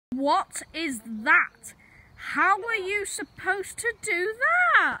What is that? How are you supposed to do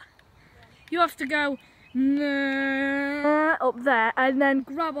that? You have to go up there and then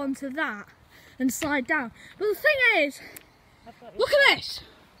grab onto that and slide down. But the thing is, look at this.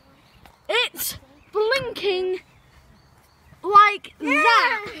 It's blinking like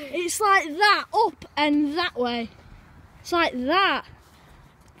that. It's like that, up and that way. It's like that.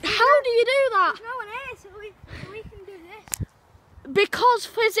 How do you do that? No one is, so we can do this. Because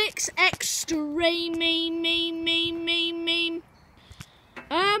physics extreme.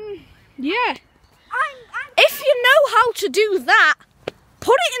 Yeah. If you know how to do that,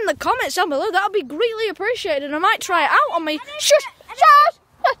 put it in the comments down below. That would be greatly appreciated. I might try it out on me. Shush!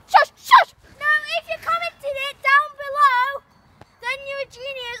 No, if you commented it down below, then you're a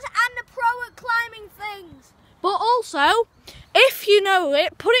genius and a pro at climbing things. But also, if you know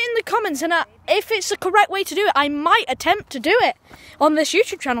it, put it in the comments, and if it's the correct way to do it, I might attempt to do it on this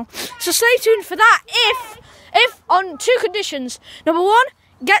YouTube channel. So stay tuned for that. If on 2 conditions. Number 1,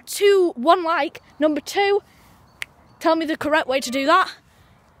 get to 1 like. Number 2, tell me the correct way to do that.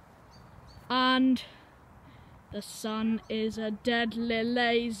 And the sun is a deadly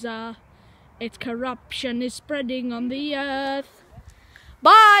laser. Its corruption is spreading on the earth.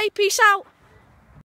 Bye. Peace out.